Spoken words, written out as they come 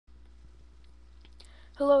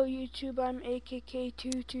Hello YouTube, I'm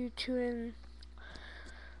AKK222 and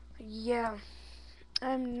yeah,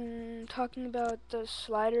 I'm talking about the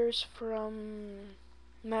sliders from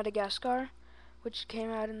Madagascar, which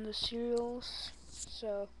came out in the cereals.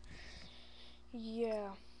 So yeah,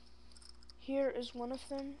 here is one of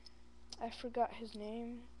them. I forgot his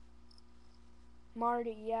name.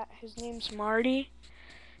 Marty, yeah, his name's Marty.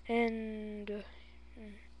 And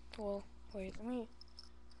well, wait, let me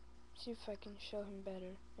see if I can show him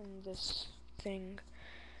better in this thing.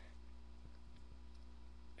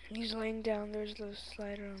 He's laying down, there's the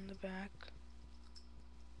slider on the back.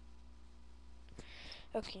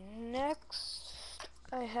 Okay, next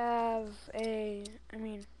I have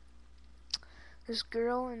this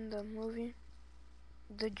girl in the movie,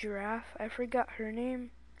 the giraffe. I forgot her name.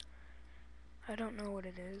 I don't know what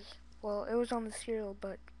it is. Well, it was on the cereal,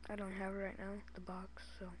 but I don't have it right now, the box,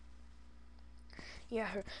 so. Yeah,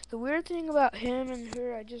 her. The weird thing about him and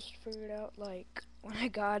her, I just figured out, like, when I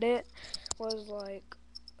got it, was like,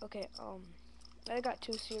 okay, I got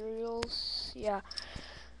 2 cereals, yeah.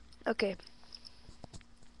 Okay.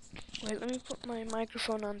 Wait, let me put my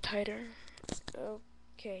microphone on tighter.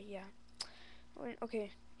 Okay, yeah.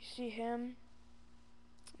 Okay, you see him,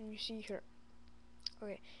 and you see her.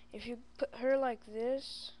 Okay, if you put her like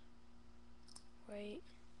this, wait,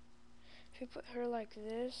 if you put her like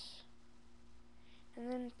this, and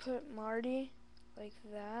then put Marty like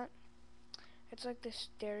that, it's like they're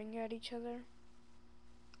staring at each other.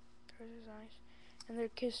 There's his eyes, and they're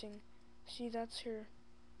kissing. See, that's her.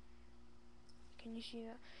 Can you see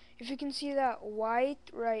that? If you can see that white,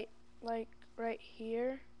 right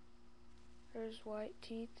here, there's white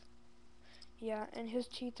teeth. Yeah, and his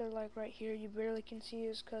teeth are like right here. You barely can see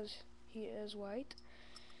his because he is white.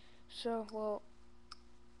 So, well,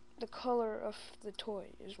 the color of the toy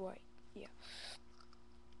is white. Yeah.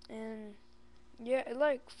 And yeah, it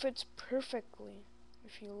like fits perfectly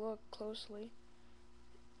if you look closely.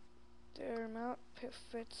 Their mouth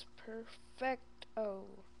fits perfect.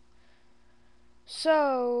 Oh.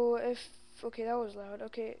 So, okay, that was loud.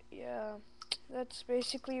 Okay, yeah. That's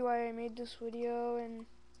basically why I made this video, and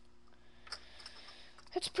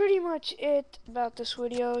that's pretty much it about this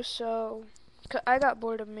video. So, I got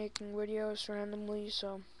bored of making videos randomly,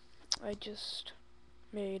 so I just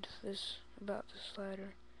made this about the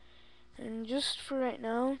slider. And just for right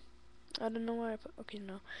now, I don't know why I put, okay,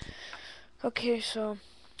 no. Okay, so,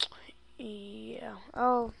 yeah,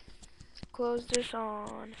 I'll close it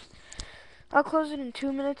in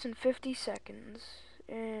 2 minutes and 50 seconds.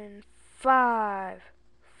 In 5,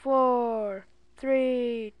 4,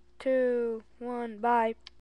 3, 2, 1, bye.